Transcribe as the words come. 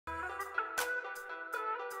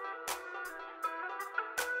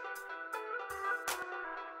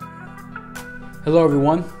Hello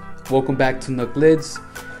everyone, welcome back to NUC Lids.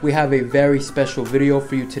 We have a very special video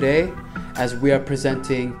for you today as we are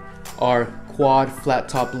presenting our quad flat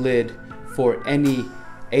top lid for any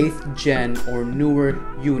 8th gen or newer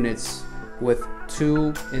units with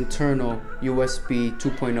 2 internal USB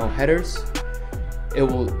 2.0 headers.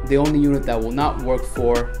 The only unit that will not work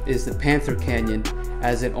for is the Panther Canyon,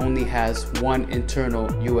 as it only has 1 internal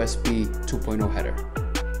USB 2.0 header.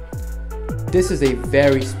 This is a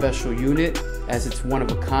very special unit as it's one of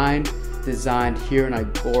a kind, designed here in our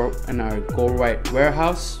GoRite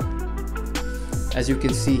warehouse. As you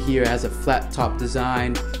can see here, it has a flat top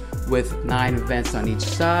design with 9 vents on each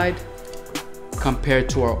side, compared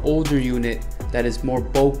to our older unit that is more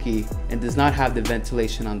bulky and does not have the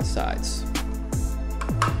ventilation on the sides.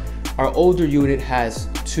 Our older unit has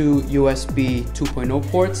 2 USB 2.0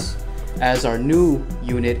 ports, as our new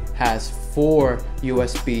unit has 4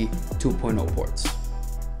 USB 2.0 ports.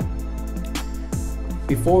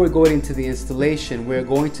 Before we go into the installation, we're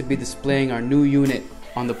going to be displaying our new unit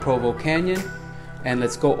on the Provo Canyon, and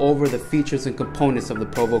let's go over the features and components of the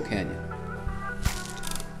Provo Canyon.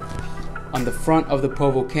 On the front of the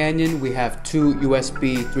Provo Canyon, we have 2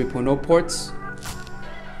 USB 3.0 ports.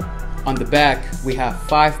 On the back, we have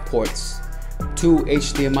 5 ports, 2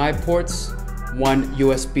 HDMI ports, 1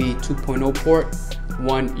 USB 2.0 port,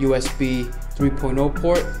 1 USB 3.0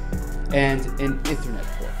 port, and an Ethernet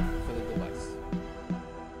port for the device.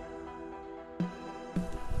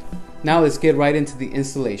 Now let's get right into the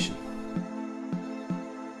installation.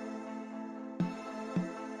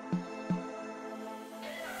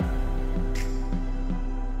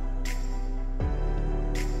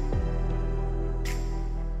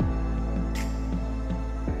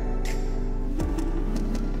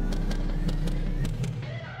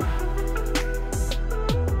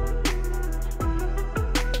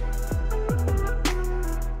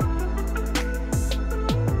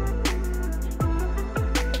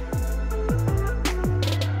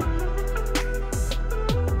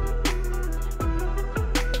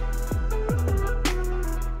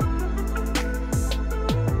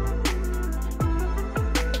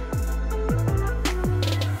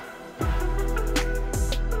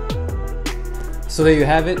 So there you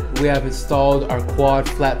have it. We have installed our quad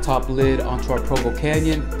flat top lid onto our Provo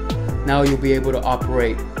Canyon. Now you'll be able to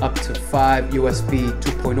operate up to 5 USB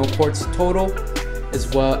 2.0 ports total,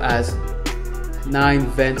 as well as 9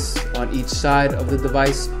 vents on each side of the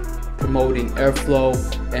device, promoting airflow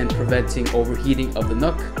and preventing overheating of the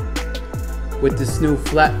NUC. With this new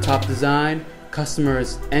flat top design,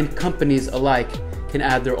 customers and companies alike can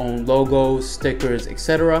add their own logos, stickers,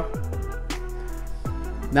 etc.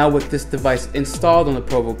 Now with this device installed on the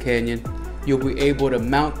Provo Canyon, you'll be able to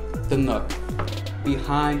mount the NUC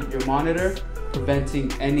behind your monitor, preventing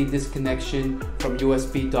any disconnection from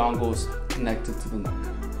USB dongles connected to the NUC.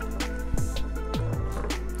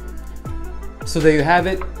 So there you have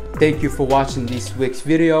it. Thank you for watching this week's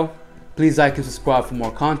video. Please like and subscribe for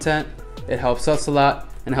more content. It helps us a lot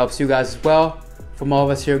and helps you guys as well. From all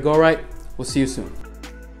of us here at GoRite, we'll see you soon.